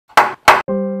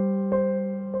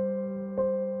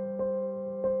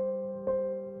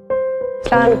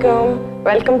Assalamualaikum.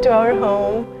 Welcome to our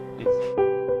home.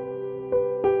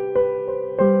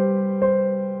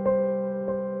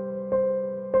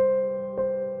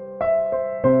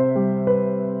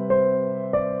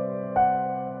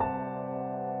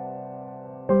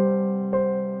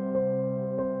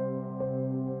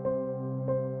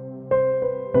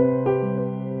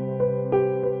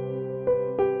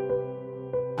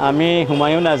 আমি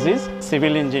Humayun Aziz,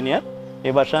 civil engineer.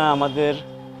 এই বাসা আমাদের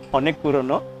অনেক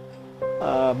পুরনো,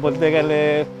 বলতে গেলে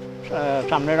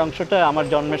সামনের অংশটা আমার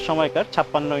জন্মের সময়কার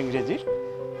 56 ইংরেজির।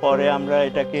 পরে আমরা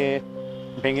এটাকে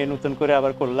ভেঙে নতুন করে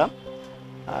আবার করলাম।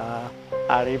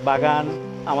 আর এই বাগান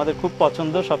আমাদের খুব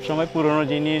পছন্দ, সবসময় পুরনো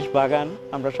জিনিস বাগান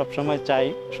আমরা সবসময় চাই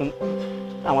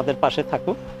আমাদের পাশে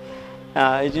থাকুক।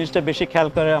 এই জিনিসটা বেশি খেয়াল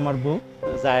করে আমার বউ,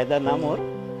 জাহেদা নাম ওর।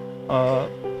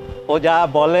 ও যা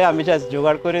বলে আমি যা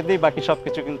জোগাড় করে দিই, বাকি সব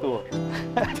কিছু কিন্তু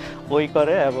ওই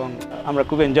করে, এবং আমরা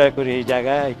খুব এনজয় করি এই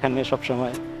জায়গায়। এখানে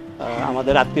সবসময়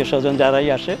আমাদের আত্মীয় স্বজন যারাই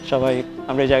আসে সবাই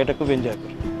আমরা এই জায়গাটা খুব এনজয়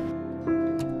করি।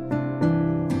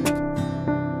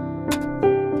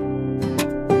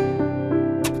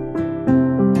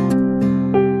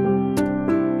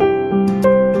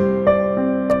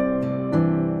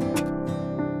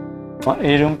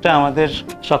 এই রুমটা আমাদের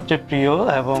সবচেয়ে প্রিয়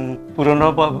এবং পুরনো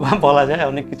বলা যায়,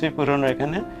 অনেক কিছুই পুরনো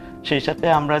এখানে। সেই সাথে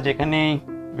আমরা যেখানেই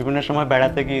বিভিন্ন সময়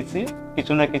বেড়াতে গিয়েছি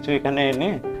কিছু না কিছু এখানে এনে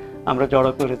আমরা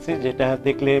জড়ো করেছি, যেটা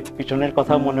দেখলে পিছনের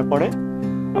কথা মনে পড়ে,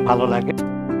 ভালো লাগে।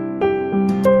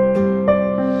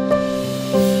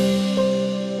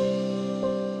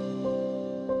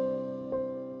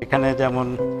 এখানে যেমন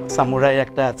সামুরাই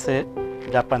একটা আছে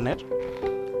জাপানের,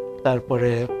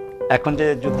 তারপরে এখন যে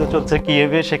যুদ্ধ চলছে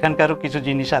কিয়েভে, সেখানকারও কিছু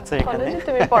জিনিস আছে এখানে।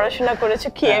 তুমি পড়াশোনা করেছো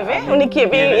কিয়েভে? উনি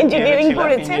কিয়েভে ইঞ্জিনিয়ারিং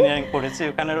করেছেন। ইঞ্জিনিয়ারিং করেছে,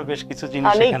 ওখানেরও বেশ কিছু জিনিস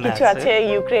এখানে আছে। অনেক কিছু আছে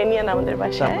ইউক্রেনিয়ান আমাদের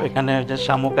বাসায়। এখানে যে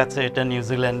শামুক আছে, এটা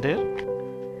নিউজিল্যান্ডের।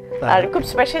 আর খুব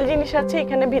স্পেশাল জিনিস আছে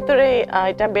এখানে ভিতরে,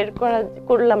 এটা বের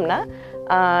করলাম না।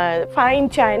 ফাইন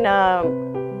চায়না,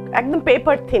 একদম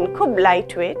পেপার থিন, খুব লাইট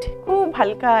ওয়েট, খুব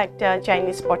হালকা একটা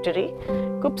চাইনিজ পটারি,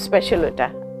 খুব স্পেশাল ওটা।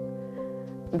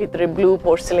 ভিতরে ব্লু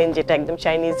পোর্সেলেন, যেটা একদম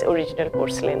চাইনিজ অরিজিনাল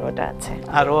পোর্সেলেন, ওটা আছে।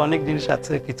 আরো অনেক জিনিস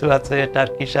আছে, কিছু আছে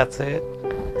টার্কিশ আছে,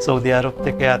 সৌদি আরব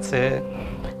থেকে আছে,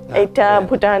 এটা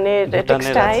ভুটানের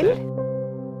টেক্সটাইল,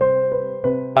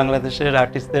 বাংলাদেশের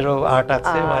আর্টিস্টদেরও আর্ট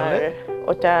আছে। আর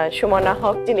ওটা সুমনা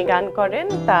হক যিনি গান করেন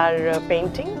তার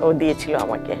পেইন্টিং ও দিয়েছিল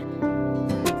আমাকে।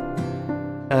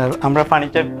 আমরা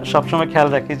ফার্নিচার সবসময় খেয়াল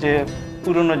রাখি যে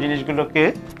পুরনো জিনিসগুলোকে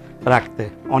রাখতে।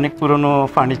 অনেক পুরনো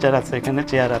ফার্নিচার আছে এখানে,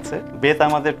 চেয়ার আছে। বেত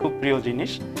আমাদের খুব প্রিয়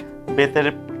জিনিস। বেতের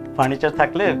ফার্নিচার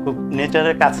থাকলে খুব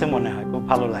নেচারের কাছে মনে হয়, খুব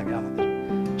ভালো লাগে আমাদের।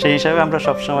 সেই হিসাবে আমরা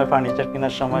সবসময় ফার্নিচার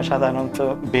কেনার সময় সাধারণত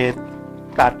বেত,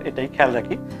 কাঠ এটাই খেয়াল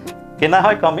রাখি। কেনা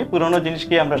হয় কমই, পুরনো জিনিস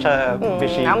কি আমরা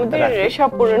বেশি আমাদের সব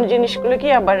পুরনো জিনিসগুলো কি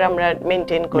আবার আমরা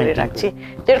মেনটেন করে রাখছি।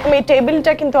 যেরকম এই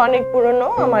টেবিলটা কিন্তু অনেক পুরনো,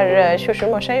 আমার শ্বশুর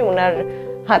মশাই ওনার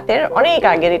হাতের অনেক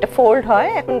আগের, এটা ফোল্ড হয়,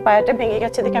 এখন পায়াটা ভেঙে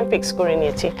গেছে দেখে আমি ফিক্স করে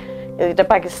নিয়েছি। এটা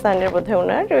পাকিস্তানের বোধহয়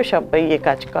ওনার সব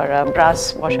কাজ করা, ব্রাস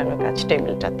বসানো কাজ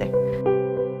টেবিলটাতে।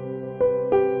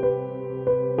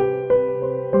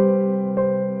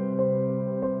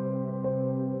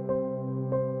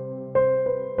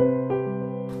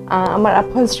 আমার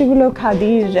আপহলস্ট্রিগুলো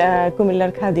খাদির,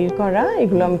 কুমিল্লার খাদির করা,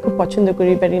 এগুলো আমি খুব পছন্দ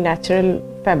করি, ভেরি ন্যাচারাল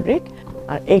ফ্যাব্রিক।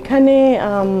 আর এখানে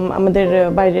আমাদের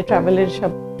বাইরে ট্রাভেলের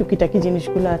সব টুকিটাকি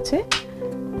জিনিসগুলো আছে।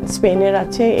 স্পেনের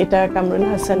আছে, এটা কামরুল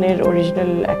হাসানের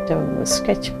অরিজিনাল একটা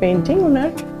স্কেচ পেইন্টিং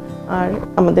ওনার, আর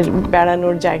আমাদের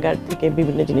বেড়ানোর জায়গার থেকে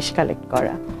বিভিন্ন জিনিস কালেক্ট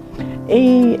করা। এই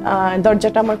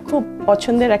দরজাটা আমার খুব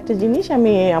পছন্দের একটা জিনিস,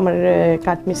 আমি আমার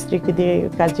কাঠমিস্ত্রিকে দিয়ে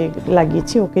কাজে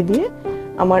লাগিয়েছি, ওকে দিয়ে।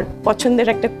 আমার পছন্দের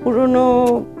একটা পুরনো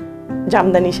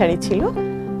জামদানি শাড়ি ছিল,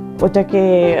 ওটাকে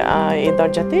এই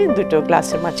দরজাতে দুটো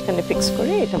গ্লাসের মাঝখানে ফিক্স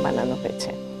করে এটা বানানো হয়েছে।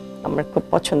 আমার খুব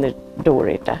পছন্দের ডোর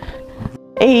এটা।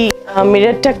 এই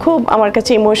মিররটা খুব আমার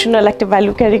কাছে ইমোশনাল একটা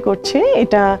ভ্যালু ক্যারি করছে।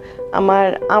 এটা আমার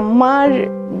আম্মার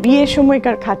বিয়ের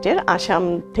সময়কার খাটের, আসাম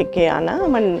থেকে আনা,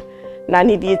 আমার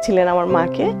নানি দিয়েছিলেন আমার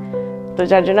মাকে। তো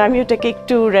যার জন্য আমি ওটাকে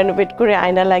একটু রেনোভেট করে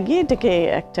আয়না লাগিয়ে এটাকে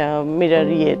একটা মিরর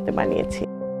ইয়েতে বানিয়েছি।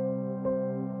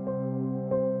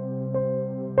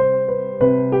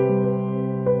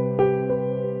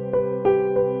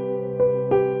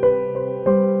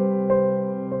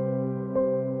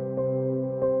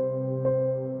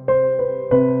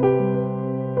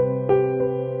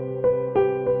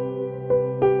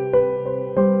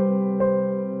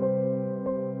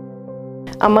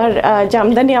 আমার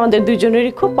জামদানি আমাদের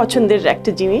দুজনেরই খুব পছন্দের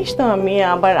একটা জিনিস, তো আমি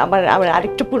আবার আবার আবার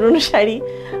আরেকটা পুরনো শাড়ি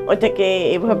ওটাকে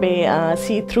এভাবে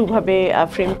সি থ্রু ভাবে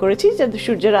ফ্রেম করেছি, যাতে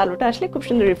সূর্যের আলোটা আসলে খুব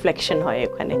সুন্দর রিফ্লেকশন হয়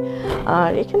ওখানে।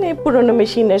 আর এখানে পুরনো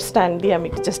মেশিনের স্ট্যান্ড দিয়ে আমি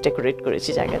জাস্ট ডেকোরেট করেছি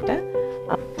জায়গাটা।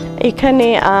 এখানে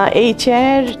এই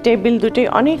চেয়ার টেবিল দুটোই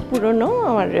অনেক পুরনো,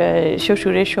 আমার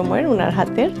শ্বশুরের সময়ের, ওনার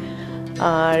হাতের।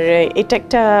 আর এটা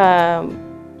একটা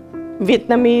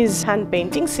ভিয়েতনামিজ হ্যান্ড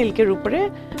পেইন্টিং, সিল্কের উপরে,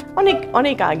 অনেক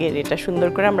অনেক আগের। এটা সুন্দর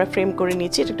করে আমরা ফ্রেম করে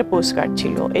নিয়েছি, এটা একটা পোস্ট কার্ড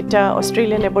ছিল। এটা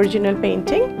অস্ট্রেলিয়ান অ্যাবরিজিনাল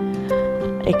পেইন্টিং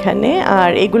এখানে।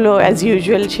 আর এগুলো অ্যাজ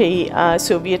ইউজুয়াল সেই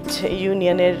সোভিয়েত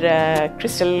ইউনিয়নের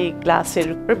ক্রিস্টাল গ্লাসের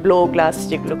উপরে, ব্লো গ্লাস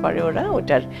যেগুলো করে ওরা,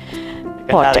 ওটার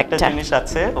একটা জিনিস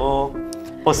আছে। ও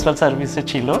পোস্টাল সার্ভিসে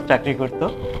ছিল, চাকরি করতো,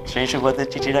 সেই সুবাদে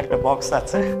চিঠির একটা বক্স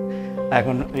আছে,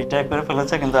 এখন রিটায়ার করে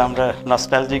ফেলেছে, কিন্তু আমরা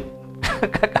নস্টালজিক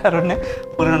কারণে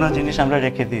পুরনো জিনিস আমরা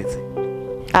রেখে দিয়েছি।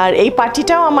 আর এই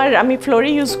পার্টিটাও আমি ফ্লোরে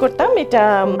ইউজ করতাম, এটা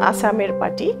আসামের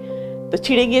পার্টি, তো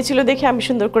ছিঁড়ে গিয়েছিল দেখে আমি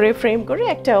সুন্দর করে ফ্রেম করে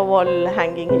একটা ওয়াল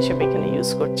হ্যাঙ্গিং হিসেবে এখানে ইউজ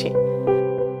করছি।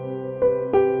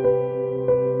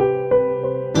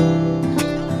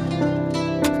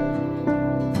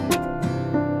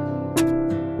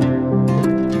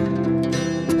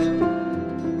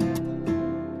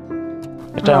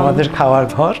 এটা আমাদের খাওয়ার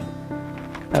ঘর,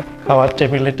 খাওয়ার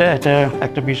টেবিল। এটা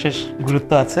একটা বিশেষ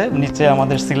গুরুত্ব আছে, নিচে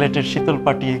আমাদের সিলেটের শীতল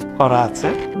পাটি করা আছে।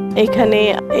 এখানে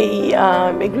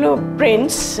এগুলো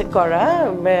প্রিন্টস করা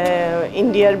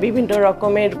ইন্ডিয়ার বিভিন্ন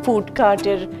রকমের ফুড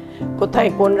কার্টের, কোথায়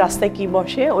কোন রাস্তায় কি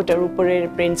বসে ওটার উপরের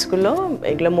প্রিন্টসগুলো,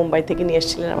 এগুলো মুম্বাই থেকে নিয়ে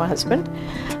এসেছিলেন আমার হাজব্যান্ড।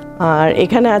 আর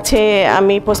এখানে আছে,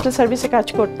 আমি পোস্টাল সার্ভিসে কাজ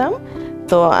করতাম,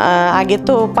 তো আগে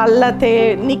তো পাল্লাতে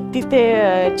নিক্তিতে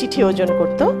চিঠি ওজন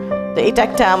করতো, তো এটা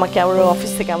একটা আমাকে আমার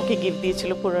অফিস থেকে আমাকে গিফট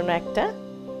দিয়েছিল পুরনো একটা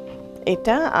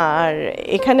এটা। আর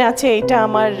এখানে আছে, এটা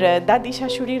আমার দাদি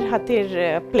শাশুড়ির হাতের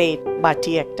প্লেট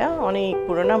বাটি, একটা অনেক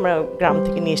পুরনো, আমরা গ্রাম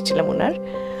থেকে নিয়ে এসেছিলাম ওনার।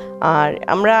 আর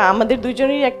আমাদের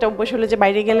দুজনেরই একটা অভ্যাস হলো যে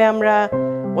বাইরে গেলে আমরা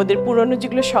ওদের পুরনো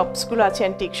যেগুলো শপসগুলো আছে,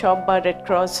 অ্যান্টিক শপ বা রেড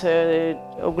ক্রস,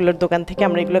 ওগুলোর দোকান থেকে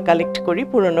আমরা এগুলো কালেক্ট করি,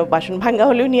 পুরনো বাসন ভাঙা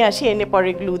হলেও নিয়ে আসি, এনে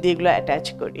পরে গ্লু দিয়ে এগুলো অ্যাটাচ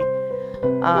করি।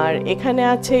 আর এখানে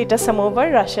আছে, এটা সামোভার,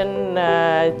 রাশিয়ান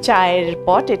চায়ের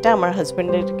পট, এটা আমার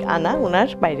হাজব্যান্ডের আনা, ওনার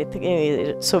বাইরে থেকে,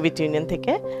 সোভিয়েত ইউনিয়ন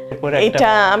থেকে। এটা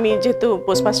আমি যেহেতু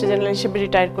পোস্টমাস্টার জেনারেল হিসেবে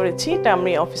রিটায়ার করেছি, এটা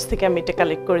আমি অফিস থেকে আমি এটা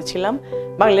কালেক্ট করেছিলাম।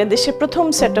 বাংলাদেশের প্রথম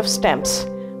সেট অফ স্ট্যাম্পস,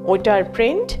 ওইটার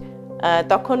প্রিন্ট,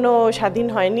 তখনও স্বাধীন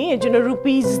হয়নি, এর জন্য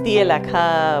রুপিস দিয়ে লেখা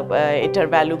এটার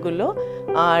ভ্যালুগুলো।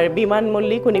 আর বিমান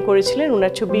মল্লিক উনি করেছিলেন,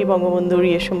 ওনার ছবি বঙ্গবন্ধুর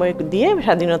ইয়ে সময় দিয়ে,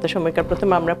 স্বাধীনতা সময়কার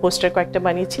প্রথমে আমরা পোস্টার কয়েকটা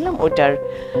বানিয়েছিলাম, ওটার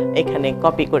এখানে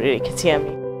কপি করে রেখেছি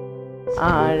আমি।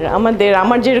 আর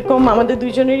আমার যেরকম আমাদের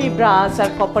দুজনেরই ব্রাস আর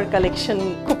কপার কালেকশন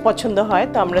খুব পছন্দ হয়,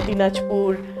 তো আমরা দিনাজপুর,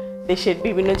 দেশের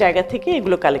বিভিন্ন জায়গা থেকে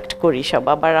এগুলো কালেক্ট করি সব।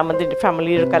 আবার আমাদের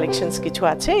ফ্যামিলির কালেকশনস কিছু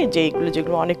আছে,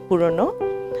 যেগুলো অনেক পুরনো,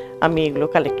 আমি এগুলো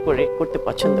কালেক্ট করতে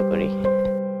পছন্দ করি।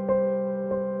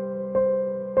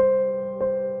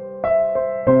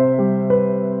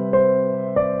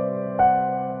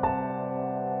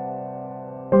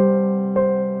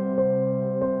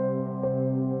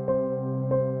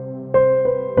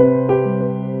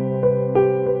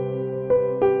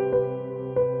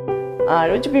 আর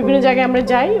ওই যে বিভিন্ন জায়গায় আমরা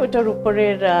যাই, ওটার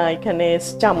উপরের এখানে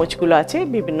চামচগুলো আছে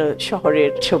বিভিন্ন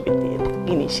শহরের ছবি দিয়ে,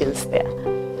 ইনিশিয়ালস দেয়া।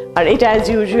 আর এটা অ্যাজ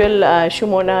ইউজুয়াল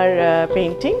সুমনার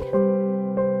পেইন্টিং।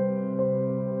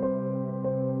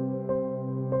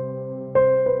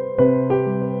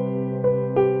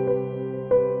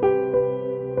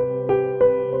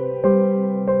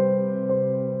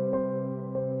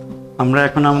 আমরা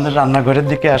এখন আমাদের রান্নাঘরের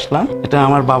দিকে আসলাম। এটা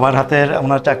আমার বাবার হাতের,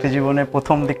 ওনার চাকরি জীবনে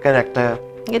প্রথম দিককার একটা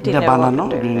বানানো,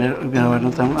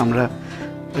 আমরা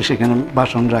সেখানে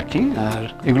বাসন রাখি। আর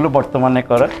এগুলো বর্তমানে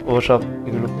করা, ও সব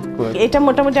এগুলো। এটা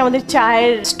মোটামুটি আমাদের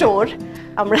চায়ের স্টোর,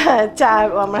 আমরা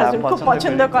আমার হাজবেন্ড খুব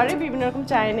পছন্দ করে, বিভিন্ন রকম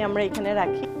চা এনে আমরা এখানে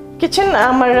রাখি। কিচেন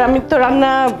আমি তো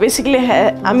রান্না বেসিক্যালি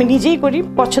আমি নিজেই করি,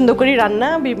 পছন্দ করি রান্না,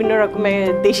 বিভিন্ন রকমের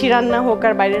দেশি রান্না হোক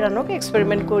আর বাইরের রান্না হোক,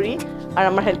 এক্সপেরিমেন্ট করি। আর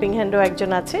আমার হেল্পিং হ্যান্ডও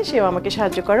একজন আছে, সেও আমাকে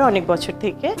সাহায্য করে অনেক বছর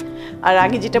থেকে। আর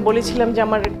আগে যেটা বলেছিলাম যে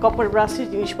আমার কপার ব্রাসের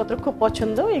জিনিসপত্র খুব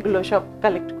পছন্দ, এগুলো সব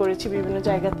কালেক্ট করেছি বিভিন্ন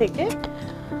জায়গা থেকে।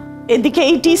 এদিকে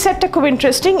এই টি সেটটা খুব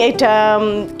ইন্টারেস্টিং, এটা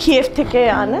কিয়েভ থেকে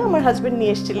আনা, আমার হাজব্যান্ড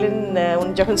নিয়ে এসেছিলেন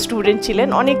উনি যখন স্টুডেন্ট ছিলেন,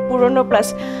 অনেক পুরনো, প্লাস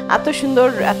এত সুন্দর,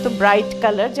 এত ব্রাইট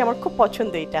কালার যে আমার খুব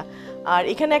পছন্দ এটা। আর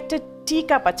এখানে একটা টি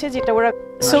কাপ আছে, যেটা ওরা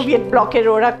সোভিয়েত ব্লকের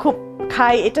ওরা খুব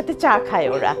খায়, এটাতে চা খায়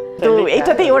ওরা, তো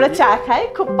এটাতেই ওরা চা খায়,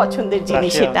 খুব পছন্দের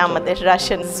জিনিস এটা আমাদের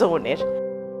রাশিয়ান জোনের।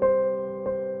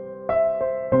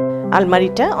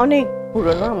 আলমারিটা অনেক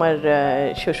পুরনো, আমার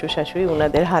শ্বশুর শাশুড়ি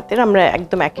ওনাদের হাতের, আমরা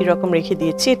একদম একই রকম রেখে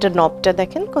দিয়েছি। এটা নবটা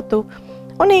দেখেন কত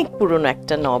অনেক পুরনো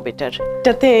একটা নব এটার।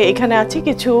 এটাতে এখানে আছে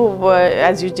কিছু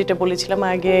যেটা বলেছিলাম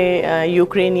আগে,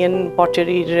 ইউক্রেনিয়ান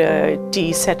পটারির টি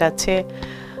সেট আছে।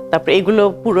 তারপরে এগুলো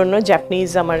পুরনো জাপানিজ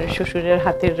আমার শ্বশুরের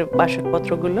হাতের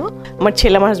বাসনপত্রগুলো। আমার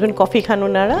ছেলে আমার হাজব্যান্ড কফি খান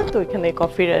ওনারা, তো এখানে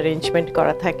কফির অ্যারেঞ্জমেন্ট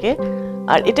করা থাকে।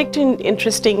 আর এটা একটু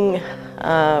ইন্টারেস্টিং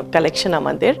কালেকশন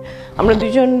আমাদের। আমরা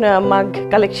দুজন মাগ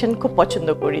কালেকশন খুব পছন্দ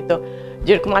করি। তো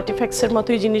যেরকম আর্টিফ্যাক্টসের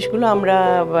মতোই জিনিসগুলো আমরা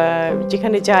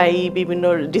যেখানে যাই বিভিন্ন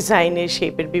ডিজাইনের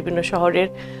শেপের বিভিন্ন শহরের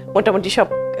মোটামুটি সব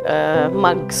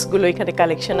মাগসগুলো এখানে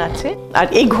কালেকশন আছে। আর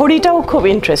এই ঘড়িটাও খুব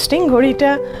ইন্টারেস্টিং। ঘড়িটা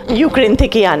ইউক্রেন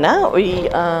থেকেই আনা, ওই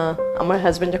আমার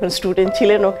হাজব্যান্ড যখন স্টুডেন্ট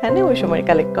ছিলেন ওখানে ওই সময়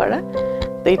কালেক্ট করা।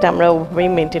 তো এটা আমরা ওভাবেই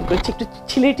মেনটেন করছি, একটু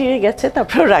ছিলে টিয়ে গেছে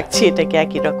তারপরেও রাখছি এটাকে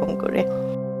একই রকম করে।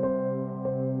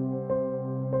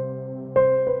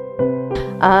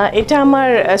 এটা আমার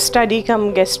স্টাডি কাম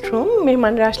গেস্ট রুম,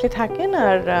 মেহমানরা আসলে থাকেন।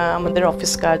 আর আমাদের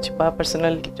অফিস কাজ বা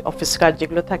পার্সোনাল অফিস কাজ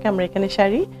যেগুলো থাকে আমরা এখানে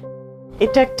সারি।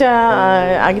 এটা একটা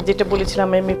আগে যেটা বলেছিলাম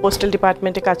আমি পোস্টাল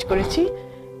ডিপার্টমেন্টে কাজ করেছি।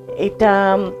 এটা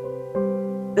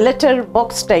লেটার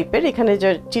বক্স টাইপের, এখানে যে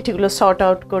চিঠিগুলো সর্ট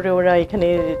আউট করে ওরা এখানে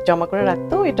জমা করে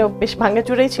রাখতো। এটা বেশ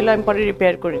ভাঙাচুরাই ছিল, আমি পরে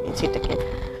রিপেয়ার করে নিয়েছি এটাকে।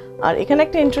 আর এখানে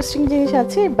একটা ইন্টারেস্টিং জিনিস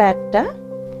আছে, ব্যাটটা।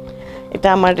 এটা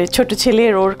আমার ছোট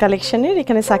ছেলের ওর কালেকশনের।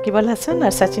 এখানে সাকিব আল হাসান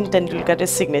আর সচিন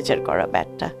টেন্ডুলকারের সিগনেচার করা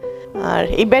ব্যাটটা। আর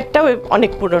এই ব্যাটটাও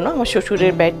অনেক পুরনো, আমার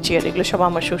শ্বশুরের ব্যাট চেয়ার এগুলো সব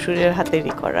আমার শ্বশুরের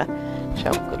হাতেরই করা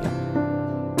সবগুলো।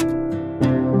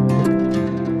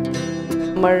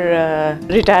 আমার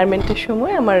রিটায়ারমেন্টের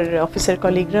সময় আমার অফিসের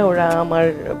কলিগরা ওরা আমার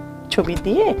ছবি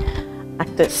দিয়ে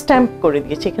একটা স্ট্যাম্প করে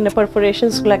দিয়েছে। এখানে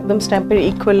পারফোরেশনসগুলো একদম স্ট্যাম্পের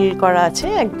ইকুয়াল করা আছে,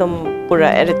 একদম পুরো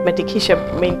অ্যারিথমেটিক হিসাব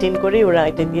মেনটেন করে ওরা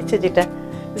এটা দিয়েছে, যেটা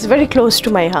it's very close to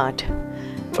my heart.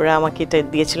 ওরা আমাকে এটা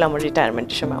দিয়েছিল আমার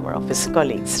রিটায়ারমেন্টের সময় আমার অফিস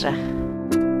কলিগসরা।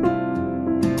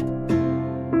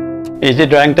 এই যে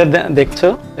ড্রয়িংটা দেখছো,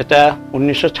 এটা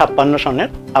 1956 সনের।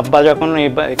 আব্বা যখন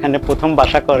এখানে প্রথম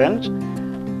বাসা করেন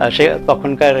সে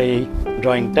তখনকার এই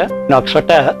ড্রয়িংটা,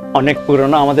 নকশাটা অনেক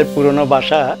পুরনো। আমাদের পুরনো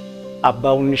বাসা আব্বা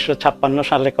 1956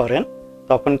 সালে করেন,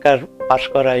 তখনকার পাশ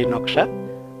করা এই নকশা।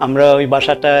 আমরা ওই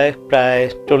বাসাটায় প্রায়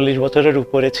 40 বছরের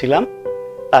উপরে ছিলাম,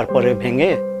 তারপরে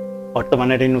ভেঙে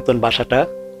বর্তমানের এই নতুন বাসাটা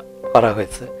করা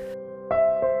হয়েছে।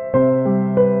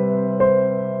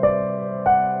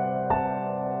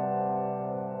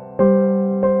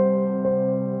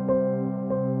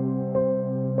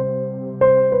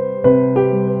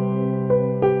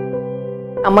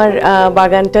 আমার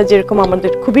বাগানটা যেরকম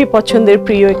আমাদের খুবই পছন্দের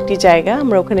প্রিয় একটি জায়গা।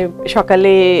 আমরা ওখানে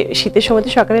সকালে, শীতের সময়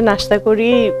সকালে নাস্তা করি,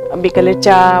 বিকালের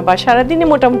চা বা সারাদিনে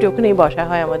মোটামুটি ওখানেই বসা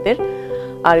হয় আমাদের।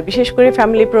 আর বিশেষ করে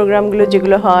ফ্যামিলি প্রোগ্রামগুলো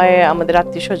যেগুলো হয়, আমাদের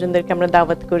আত্মীয় স্বজনদেরকে আমরা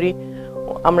দাওয়াত করি,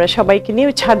 আমরা সবাইকে নিয়ে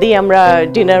ওই ছাদেই আমরা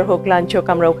ডিনার হোক লাঞ্চ হোক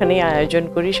আমরা ওখানেই আয়োজন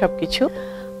করি সব কিছু।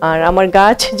 আর আমার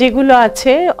গাছ যেগুলো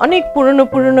আছে অনেক পুরনো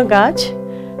পুরনো গাছ,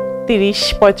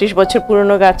 30-35 বছর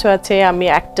পুরনো গাছও আছে। আমি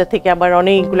একটা থেকে আবার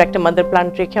অনেকগুলো, একটা মাদার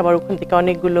প্লান্ট রেখে আবার ওখান থেকে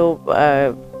অনেকগুলো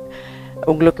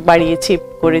ওগুলোকে বাড়িয়েছি,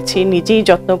 করেছি, নিজেই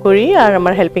যত্ন করি। আর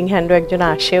আমার হেল্পিং হ্যান্ডও একজন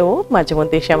আসেও মাঝে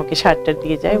মধ্যে, এসে আমাকে সারটা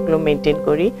দিয়ে যায়, ওগুলো মেনটেন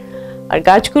করি। আর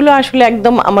গাছগুলো আসলে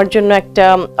একদম আমার জন্য একটা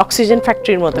অক্সিজেন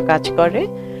ফ্যাক্টরির মতো কাজ করে।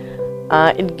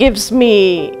 It gives me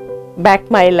back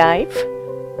my life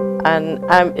and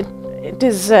it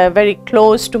is very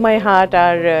close to my heart.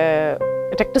 আর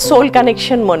এটা একটা সোল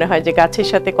কানেকশন মনে হয়, যে গাছের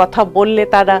সাথে কথা বললে,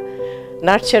 তারা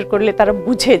নার্চার করলে তারা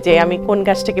বুঝে যে আমি কোন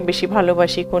গাছটাকে বেশি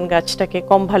ভালোবাসি, কোন গাছটাকে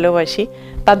কম ভালোবাসি।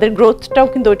 তাদের গ্রোথটাও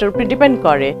কিন্তু ওইটার উপরে ডিপেন্ড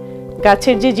করে।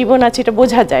 গাছের যে জীবন আছে এটা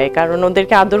বোঝা যায়, কারণ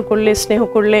ওদেরকে আদর করলে, স্নেহ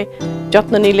করলে,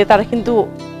 যত্ন নিলে তারা কিন্তু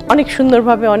অনেক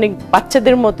সুন্দরভাবে অনেক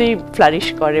বাচ্চাদের মতোই ফ্লারিশ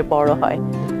করে, বড় হয়।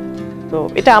 তো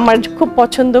এটা আমার খুব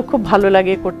পছন্দ, খুব ভালো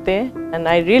লাগে করতে। And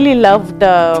I really love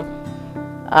the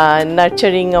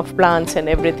nurturing of plants and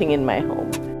everything in my home.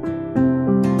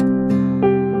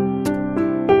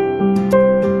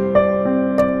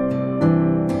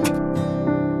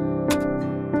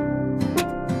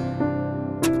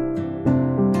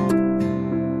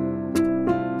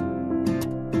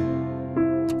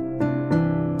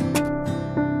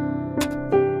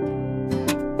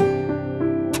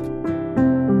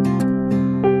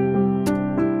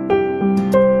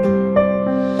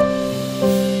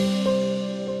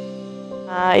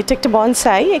 এটা একটা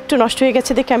বনসাই, একটু নষ্ট হয়ে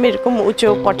গেছে দেখে আমি এরকম উঁচু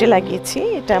পটে লাগিয়েছি।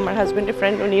 এটা আমার হাজব্যান্ডের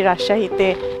ফ্রেন্ড, উনি রাজশাহীতে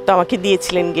তো আমাকে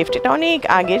দিয়েছিলেন গিফট। এটা অনেক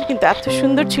আগের, কিন্তু এত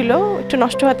সুন্দর ছিল, একটু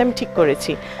নষ্ট হতে আমি ঠিক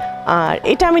করেছি। আর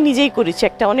এটা আমি নিজেই করেছি,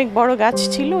 একটা অনেক বড় গাছ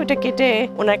ছিল, ওটা কেটে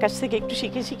ওনার কাছ থেকে একটু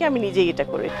শিখে শিখে আমি নিজেই এটা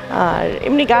করি। আর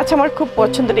এমনি গাছ আমার খুব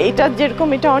পছন্দের। এটা যেরকম,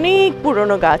 এটা অনেক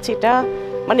পুরনো গাছ, এটা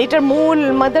মানে এটার মূল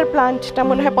মাদার প্লান্টটা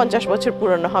মনে হয় 50 বছর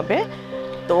পুরনো হবে।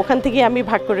 তো তো ওখান থেকে আমি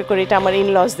ভাগ করে করে, এটা আমার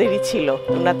ইনলসদেরই ছিল,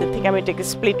 ওনাদের থেকে আমি এটাকে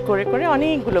স্প্লিট করে করে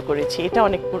অনেকগুলো করেছি। এটা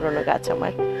অনেক পুরনো গাছ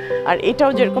আমার। আর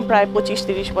এটাও যেরকম প্রায়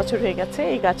 25-30 বছর হয়ে গেছে,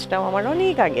 এই গাছটাও আমার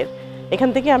অনেক আগের। এখান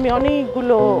থেকে আমি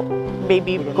অনেকগুলো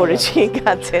বেবি করেছি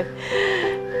গাছের।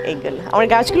 এইগুলো আমার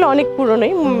গাছগুলো অনেক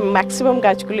পুরনোই, ম্যাক্সিমাম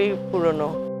গাছগুলোই পুরনো।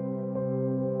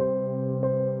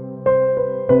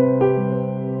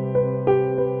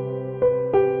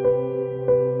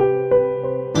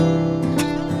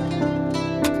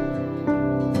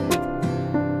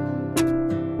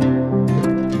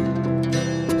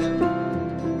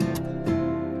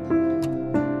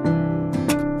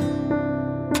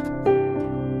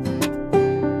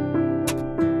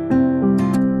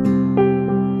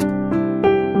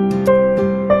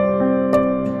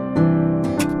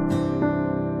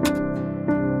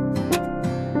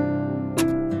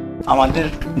 আমাদের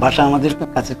ভাষা আমাদের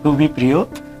কাছে খুবই প্রিয়,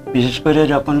 বিশেষ করে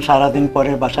যখন সারাদিন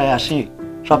পরে বাসায় আসি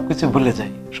সবকিছু ভুলে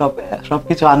যাই,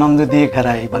 সবকিছু আনন্দ দিয়ে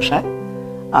ঘেরা এই বাসায়।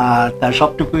 আর তার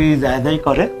সবটুকুই দায়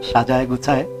করে, সাজায়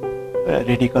গুছায়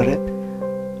রেডি করে,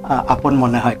 আপন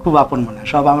মনে হয়, খুব আপন মনে হয়।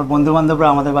 সব আমার বন্ধু বান্ধবরা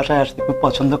আমাদের বাসায় আসতে খুব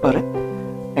পছন্দ করে।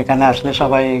 এখানে আসলে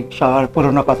সবার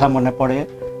পুরনো কথা মনে পড়ে,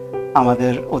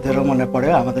 ওদেরও মনে পড়ে,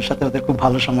 আমাদের সাথে ওদের খুব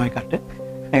ভালো সময় কাটে।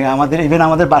 ইভেন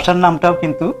আমাদের বাসার নামটাও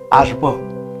কিন্তু আসবো,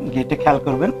 গেটে খেয়াল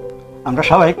করবেন, আমরা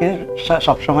সবাইকে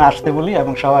সবসময় আসতে বলি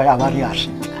এবং সবাই আবারই আসে।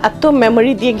 এত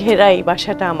মেমোরি দিয়ে ঘেরা এই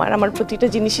বাসাটা আমার প্রতিটা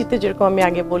জিনিসই তো, যেরকম আমি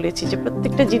আগে বলেছি যে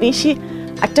প্রত্যেকটা জিনিসই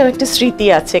একটা স্মৃতি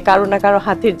আছে, কারো না কারো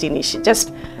হাতের জিনিস, just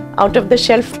out of the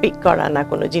shelf pick করা না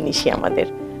কোনো জিনিসই আমাদের।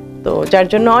 তো যার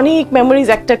জন্য অনেক মেমোরিজ,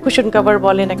 একটা কুশন কভার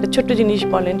বলেন, একটা ছোট্ট জিনিস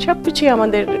বলেন, সব কিছুই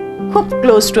আমাদের খুব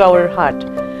ক্লোজ টু আওয়ার হার্ট।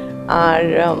 আর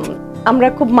আমরা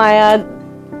খুব মায়া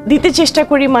দিতে চেষ্টা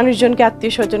করি মানুষজনকে,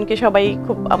 আত্মীয় স্বজনকে, সবাই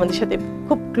খুব আমাদের সাথে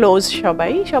খুব ক্লোজ,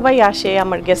 সবাই আসে,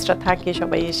 আমার গেস্টরা থাকে,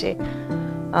 সবাই এসে।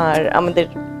 আর আমাদের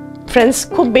ফ্রেন্ডস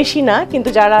খুব বেশি না, কিন্তু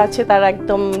যারা আছে তারা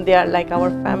একদম দে আর লাইক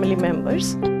আওয়ার ফ্যামিলি মেম্বার্স।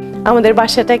 আমাদের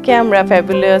বাসাটাকে আমরা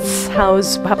ফ্যাবুলাস হাউস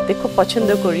ভাবতে খুব পছন্দ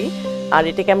করি, আর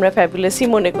এটাকে আমরা ফ্যাবুলাসই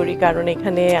মনে করি, কারণ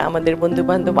এখানে আমাদের বন্ধু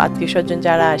বান্ধব, আত্মীয় স্বজন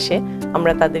যারা আসে,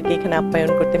 আমরা তাদেরকে এখানে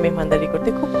আপ্যায়ন করতে, মেহমানদারি করতে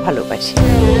খুব ভালোবাসি।